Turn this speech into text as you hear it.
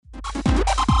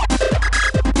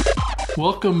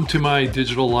Welcome to my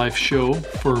Digital Life show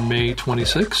for May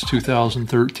 26,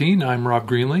 2013. I'm Rob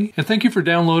Greenlee, and thank you for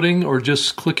downloading or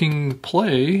just clicking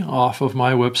play off of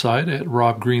my website at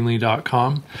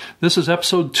robgreenlee.com. This is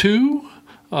episode 2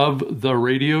 of the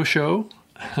radio show.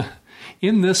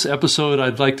 In this episode,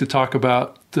 I'd like to talk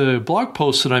about the blog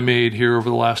post that I made here over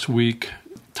the last week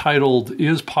titled,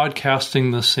 Is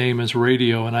Podcasting the Same as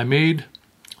Radio? And I made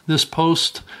this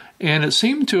post and it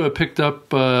seemed to have picked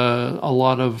up a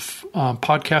lot of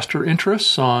podcaster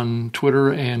interests on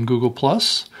Twitter and Google+,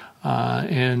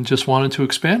 and just wanted to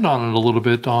expand on it a little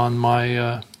bit on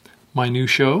my my new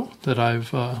show that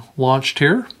I've launched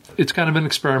here. It's kind of an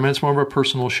experiment. It's more of a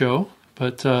personal show,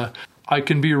 but I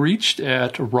can be reached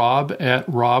at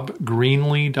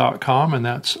rob@robgreenlee.com, and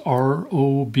that's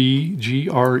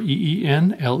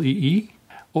ROBGREENLEE.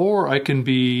 Or I can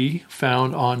be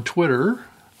found on Twitter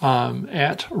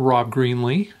at Rob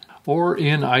Greenlee, or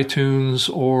in iTunes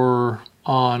or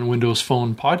on Windows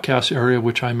Phone podcast area,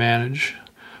 which I manage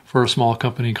for a small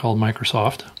company called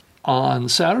Microsoft. On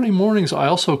Saturday mornings, I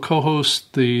also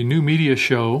co-host the New Media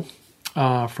Show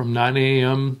from 9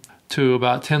 a.m. to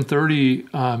about 10:30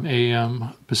 a.m.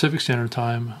 Pacific Standard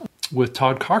Time with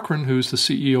Todd Cochran, who's the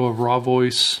CEO of Raw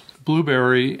Voice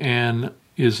Blueberry and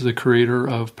is the creator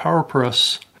of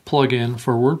PowerPress plugin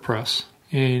for WordPress.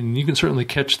 And you can certainly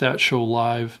catch that show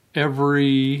live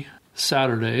every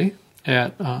Saturday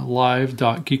at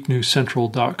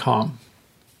live.geeknewscentral.com.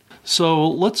 So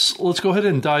let's go ahead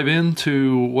and dive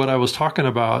into what I was talking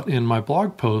about in my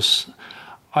blog posts.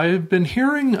 I've been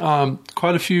hearing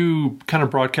quite a few kind of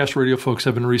broadcast radio folks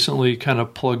have been recently kind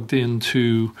of plugged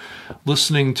into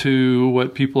listening to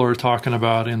what people are talking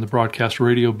about in the broadcast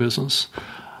radio business.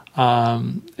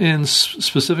 And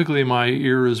specifically, my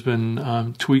ear has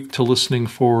been tweaked to listening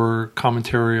for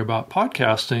commentary about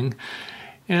podcasting.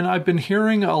 And I've been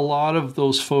hearing a lot of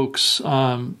those folks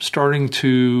starting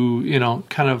to,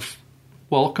 kind of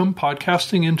welcome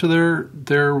podcasting into their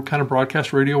kind of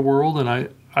broadcast radio world. And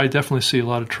I definitely see a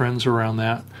lot of trends around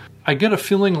that. I get a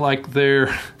feeling like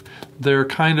they're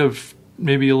kind of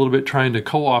maybe a little bit trying to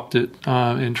co-opt it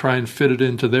and try and fit it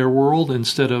into their world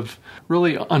instead of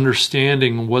really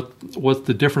understanding what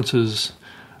the differences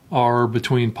are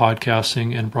between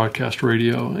podcasting and broadcast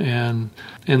radio. And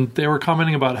they were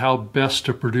commenting about how best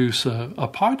to produce a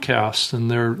podcast,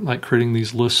 and they're like creating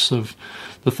these lists of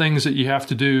the things that you have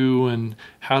to do and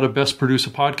how to best produce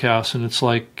a podcast. And it's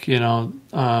like,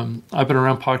 I've been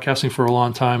around podcasting for a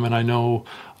long time, and I know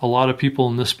a lot of people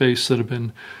in this space that have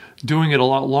been doing it a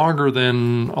lot longer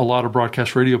than a lot of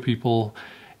broadcast radio people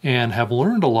and have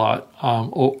learned a lot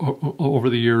over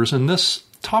the years. And this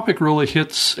topic really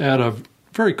hits at a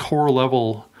very core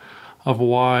level of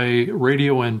why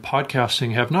radio and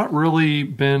podcasting have not really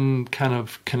been kind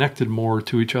of connected more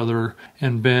to each other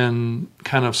and been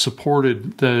kind of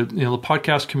supported. The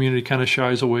podcast community kind of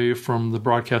shies away from the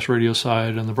broadcast radio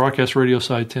side, and the broadcast radio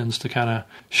side tends to kind of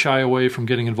shy away from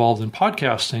getting involved in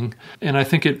podcasting. And I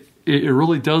think it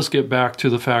really does get back to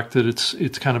the fact that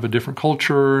it's kind of a different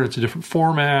culture, it's a different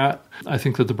format. I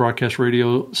think that the broadcast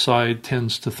radio side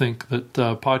tends to think that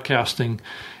podcasting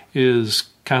is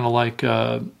kind of like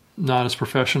not as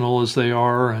professional as they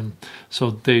are, and so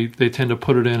they tend to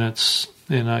put it in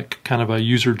a kind of a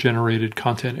user-generated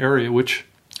content area, which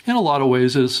in a lot of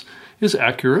ways is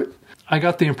accurate. I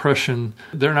got the impression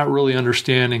they're not really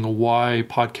understanding why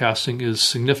podcasting is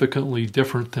significantly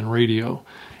different than radio.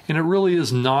 And it really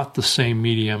is not the same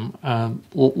medium.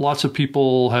 Lots of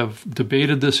people have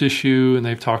debated this issue, and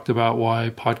they've talked about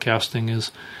why podcasting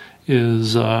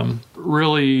is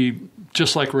really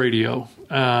just like radio,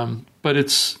 but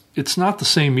it's not the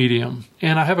same medium.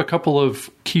 And I have a couple of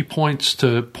key points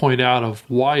to point out of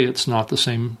why it's not the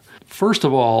same. First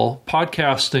of all,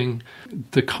 podcasting,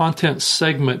 the content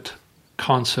segment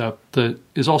concept that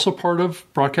is also part of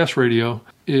broadcast radio,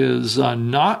 is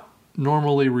not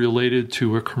normally related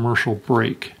to a commercial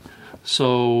break.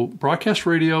 So broadcast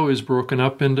radio is broken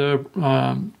up into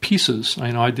pieces.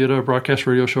 I did a broadcast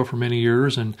radio show for many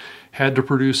years and had to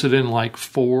produce it in like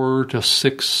 4 to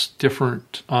 6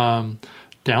 different, down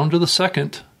to the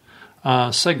second,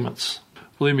 segments.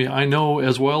 Believe me, I know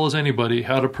as well as anybody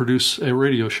how to produce a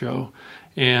radio show.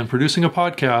 And producing a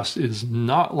podcast is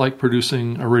not like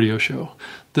producing a radio show.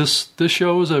 This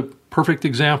show is a perfect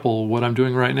example of what I'm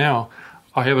doing right now.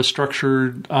 I have a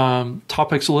structured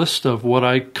topics list of what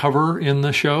I cover in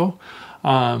the show,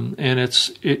 and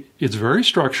it's very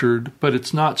structured, but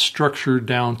it's not structured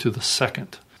down to the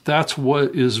second. That's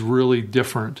what is really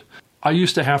different. I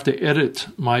used to have to edit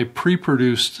my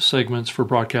pre-produced segments for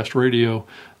broadcast radio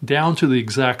down to the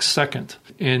exact second,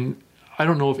 and I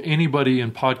don't know of anybody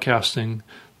in podcasting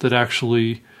that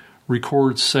actually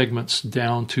records segments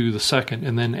down to the second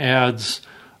and then adds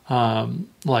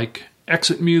like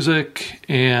exit music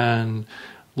and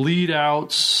lead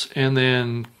outs, and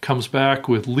then comes back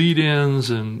with lead ins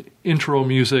and intro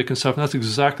music and stuff. And that's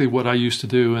exactly what I used to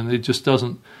do. And it just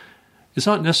doesn't, it's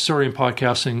not necessary in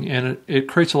podcasting, and it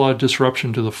creates a lot of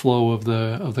disruption to the flow of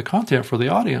the content for the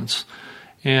audience.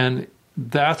 And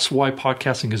that's why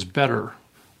podcasting is better.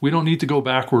 We don't need to go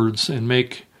backwards and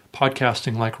make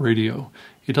podcasting like radio.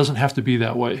 It doesn't have to be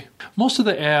that way. Most of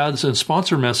the ads and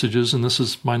sponsor messages, and this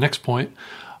is my next point,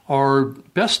 are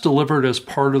best delivered as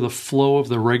part of the flow of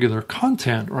the regular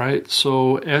content, right?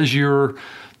 So as you're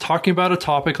talking about a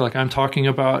topic like I'm talking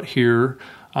about here,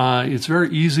 it's very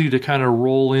easy to kind of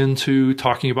roll into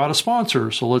talking about a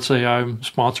sponsor. So let's say I'm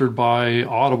sponsored by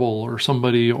Audible or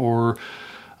somebody, or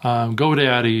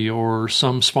GoDaddy or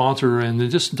some sponsor, and then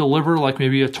just deliver like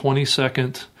maybe a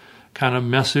 20-second kind of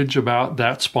message about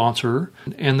that sponsor,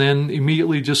 and then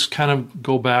immediately just kind of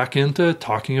go back into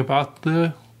talking about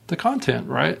the content,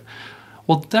 right?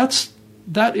 Well,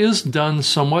 that is done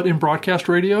somewhat in broadcast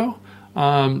radio.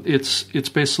 It's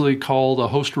basically called a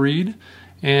host read,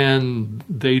 and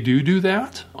they do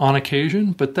that on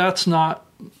occasion, but that's not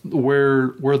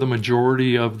where the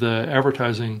majority of the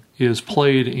advertising is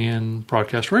played in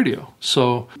broadcast radio.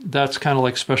 So that's kind of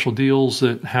like special deals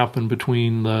that happen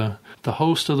between the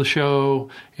host of the show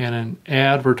and an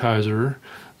advertiser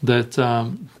that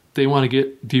they want to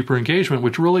get deeper engagement,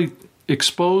 which really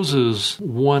exposes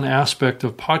one aspect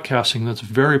of podcasting that's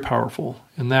very powerful,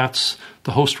 and that's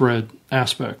the host-read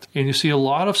aspect. And you see a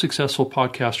lot of successful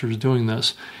podcasters doing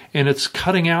this, and it's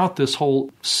cutting out this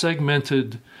whole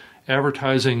segmented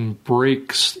advertising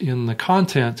breaks in the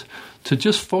content to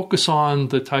just focus on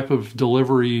the type of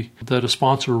delivery that a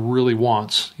sponsor really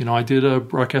wants. You know, I did a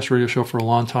broadcast radio show for a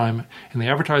long time, and the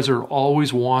advertiser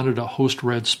always wanted a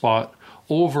host-read spot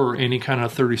over any kind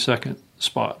of 30-second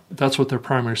spot. That's what they're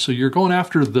primary. So you're going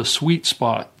after the sweet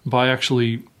spot by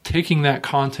actually taking that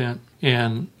content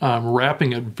and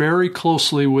wrapping it very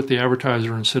closely with the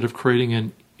advertiser instead of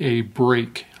creating a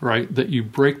break, right? That you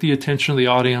break the attention of the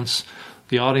audience.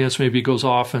 The audience maybe goes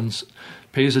off and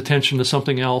pays attention to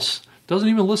something else, doesn't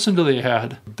even listen to the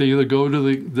ad. They either go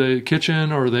to the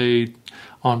kitchen, or they,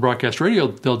 on broadcast radio,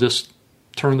 they'll just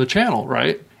turn the channel,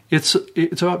 right? It's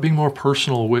about being more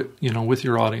personal with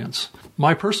your audience.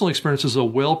 My personal experience is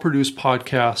well-produced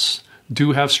podcasts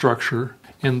do have structure,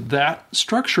 and that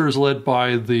structure is led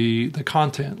by the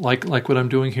content, like what I'm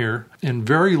doing here, and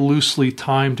very loosely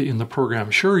timed in the program.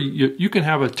 Sure, you can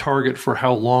have a target for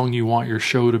how long you want your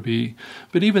show to be,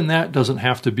 but even that doesn't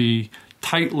have to be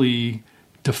tightly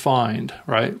defined,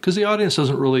 right? Because the audience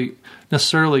doesn't really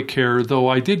necessarily care, though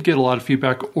I did get a lot of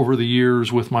feedback over the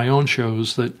years with my own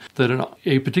shows that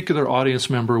a particular audience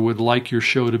member would like your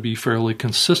show to be fairly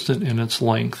consistent in its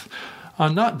length.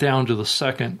 Not down to the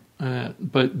second,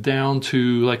 but down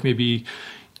to like maybe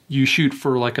you shoot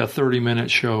for like a 30-minute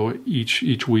show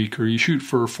each week, or you shoot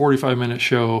for a 45-minute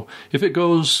show. If it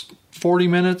goes 40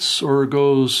 minutes or it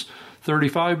goes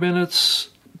 35 minutes,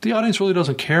 the audience really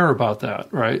doesn't care about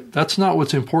that, right? That's not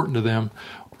what's important to them.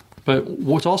 But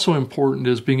what's also important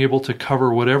is being able to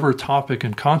cover whatever topic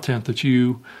and content that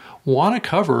you want to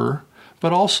cover,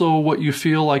 but also what you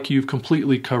feel like you've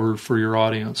completely covered for your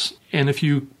audience. And if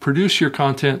you produce your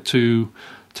content to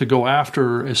go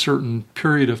after a certain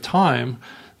period of time,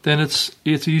 then it's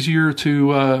easier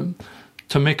to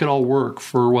make it all work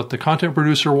for what the content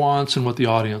producer wants and what the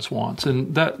audience wants.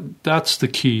 And that's the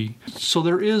key. So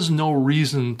there is no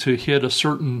reason to hit a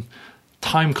certain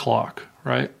time clock,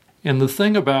 right? And the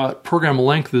thing about program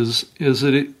length is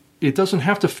that it doesn't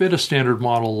have to fit a standard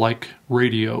model like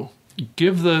radio.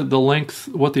 Give the length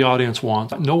what the audience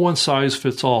wants. No one size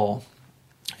fits all.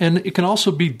 And it can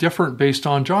also be different based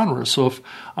on genre. So if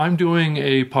I'm doing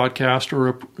a podcast or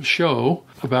a show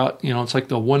about, it's like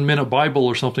the 1 minute Bible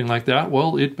or something like that,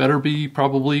 well, it better be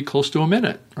probably close to a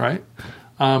minute, right?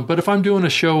 But if I'm doing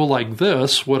a show like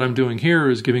this, what I'm doing here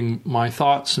is giving my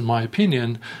thoughts and my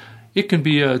opinion. It can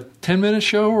be a 10-minute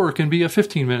show or it can be a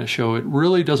 15-minute show. It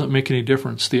really doesn't make any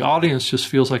difference. The audience just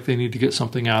feels like they need to get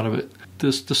something out of it.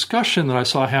 This discussion that I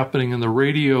saw happening in the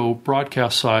radio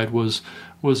broadcast side was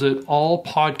that all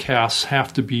podcasts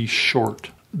have to be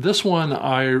short. This one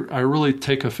I really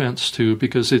take offense to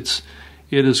because it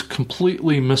is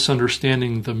completely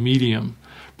misunderstanding the medium.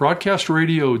 Broadcast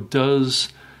radio does,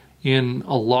 in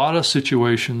a lot of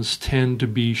situations, tend to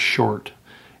be short.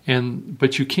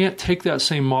 But you can't take that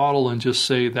same model and just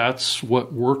say that's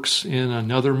what works in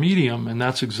another medium, and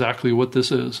that's exactly what this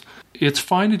is. It's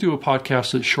fine to do a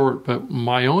podcast that's short, but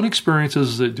my own experience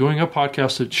is that doing a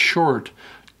podcast that's short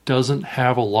doesn't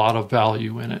have a lot of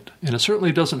value in it. And it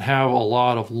certainly doesn't have a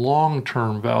lot of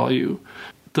long-term value.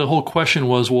 The whole question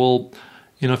was, well,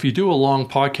 if you do a long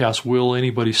podcast, will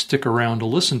anybody stick around to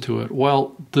listen to it?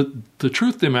 Well, the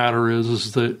truth of the matter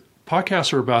is that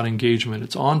podcasts are about engagement.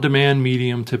 It's on-demand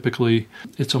medium typically.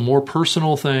 It's a more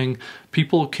personal thing.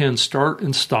 People can start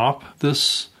and stop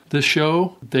this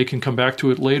show. They can come back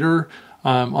to it later.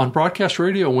 On broadcast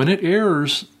radio, when it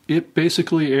airs, it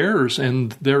basically airs,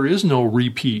 and there is no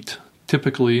repeat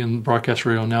typically in broadcast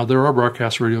radio. Now, there are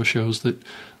broadcast radio shows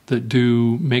that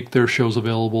do make their shows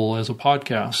available as a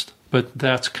podcast, but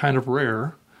that's kind of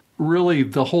rare. Really,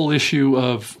 the whole issue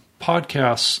of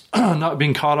podcasts not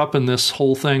being caught up in this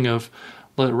whole thing of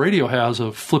that radio has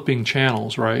of flipping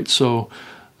channels, right? So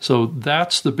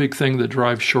that's the big thing that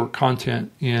drives short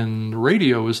content in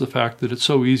radio, is the fact that it's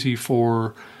so easy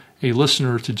for a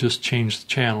listener to just change the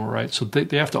channel, right? So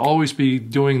they have to always be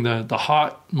doing the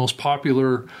hot, most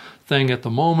popular thing at the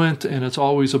moment, and it's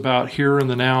always about here and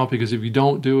the now, because if you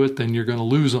don't do it, then you're going to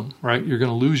lose them, right? You're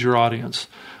going to lose your audience.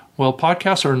 Well,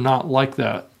 podcasts are not like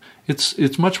that.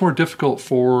 It's much more difficult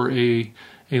for a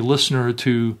listener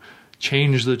to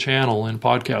change the channel in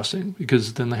podcasting,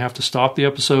 because then they have to stop the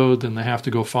episode, then they have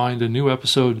to go find a new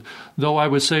episode. Though I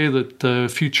would say that the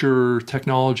future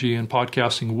technology in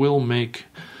podcasting will make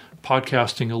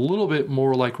podcasting a little bit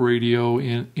more like radio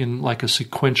in like a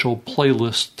sequential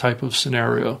playlist type of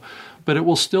scenario, but it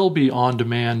will still be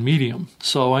on-demand medium.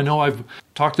 So I know I've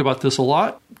talked about this a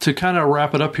lot. To kind of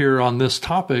wrap it up here on this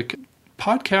topic,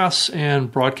 podcasts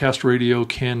and broadcast radio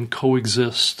can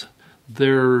coexist.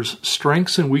 There's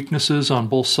strengths and weaknesses on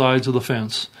both sides of the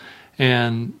fence,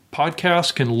 and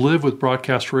podcasts can live with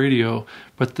broadcast radio,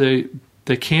 but they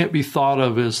can't be thought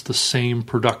of as the same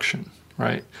production.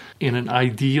 Right? In an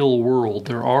ideal world,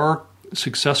 there are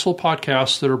successful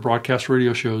podcasts that are broadcast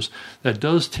radio shows that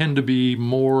does tend to be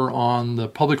more on the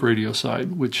public radio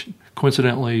side, which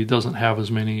coincidentally doesn't have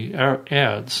as many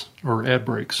ads or ad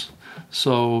breaks.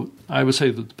 So I would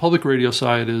say that the public radio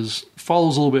side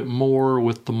follows a little bit more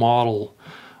with the model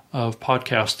of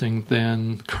podcasting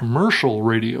than commercial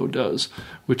radio does,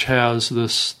 which has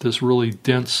this really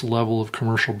dense level of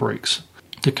commercial breaks.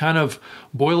 To kind of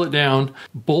boil it down,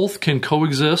 both can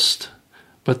coexist,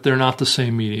 but they're not the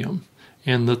same medium.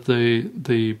 And that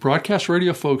the broadcast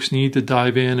radio folks need to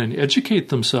dive in and educate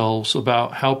themselves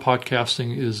about how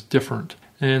podcasting is different.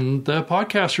 And the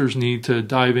podcasters need to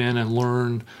dive in and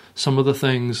learn some of the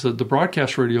things that the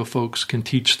broadcast radio folks can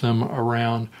teach them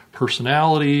around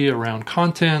personality, around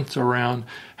content, around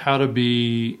how to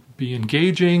be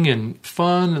engaging and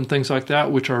fun and things like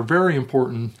that, which are very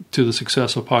important to the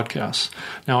success of podcasts.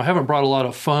 Now, I haven't brought a lot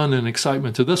of fun and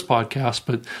excitement to this podcast,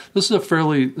 but this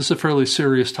is a fairly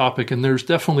serious topic, and there's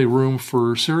definitely room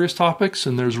for serious topics,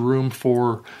 and there's room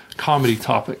for comedy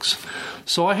topics.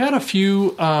 So I had a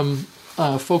few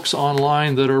folks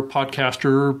online that are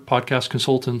podcast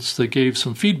consultants that gave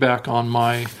some feedback on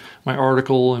my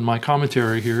article and my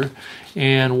commentary here,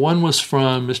 and one was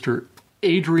from Mr.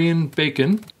 Adrian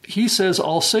Bacon. He says,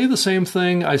 I'll say the same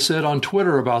thing I said on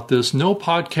Twitter about this. No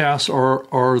podcasts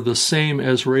are the same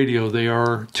as radio. They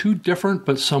are two different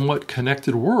but somewhat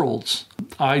connected worlds.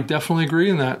 I definitely agree,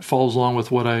 and that falls along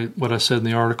with what I said in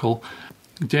the article.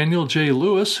 Daniel J.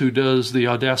 Lewis, who does the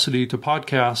Audacity to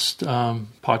podcast,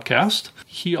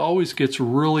 he always gets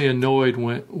really annoyed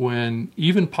when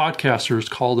even podcasters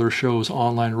call their shows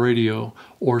online radio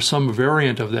or some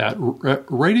variant of that.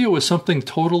 Radio is something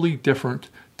totally different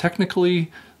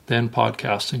technically than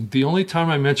podcasting. The only time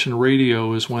I mention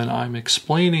radio is when I'm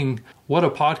explaining what a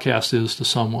podcast is to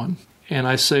someone, and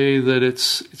I say that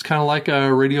it's kind of like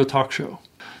a radio talk show.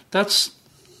 That's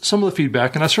some of the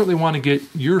feedback, and I certainly want to get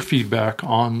your feedback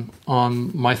on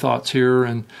my thoughts here,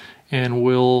 and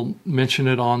we'll mention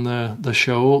it on the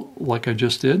show like I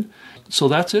just did. So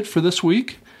that's it for this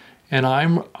week, and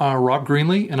I'm Rob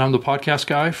Greenlee, and I'm the podcast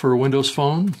guy for Windows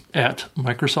Phone at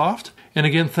Microsoft. And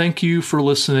again, thank you for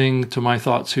listening to my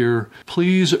thoughts here.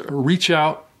 Please reach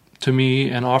out to me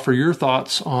and offer your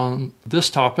thoughts on this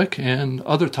topic and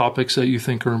other topics that you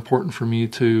think are important for me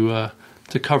to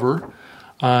cover.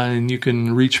 And you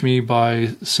can reach me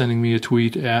by sending me a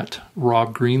tweet at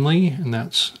Rob Greenlee, and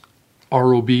that's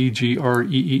ROBGREENLEE,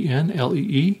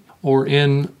 or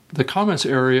in the comments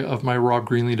area of my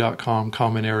robgreenlee.com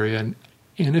comment area.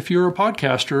 And if you're a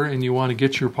podcaster and you want to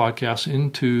get your podcast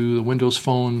into the Windows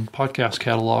Phone podcast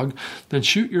catalog, then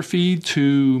shoot your feed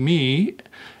to me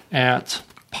at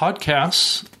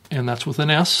podcasts, and that's with an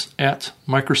S, at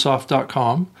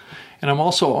Microsoft.com. And I'm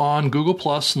also on Google+,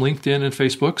 LinkedIn, and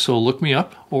Facebook, so look me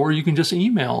up. Or you can just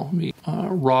email me,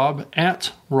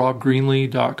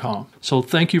 rob@robgreenlee.com. So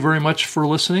thank you very much for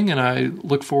listening, and I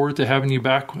look forward to having you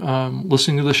back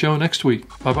listening to the show next week.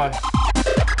 Bye-bye.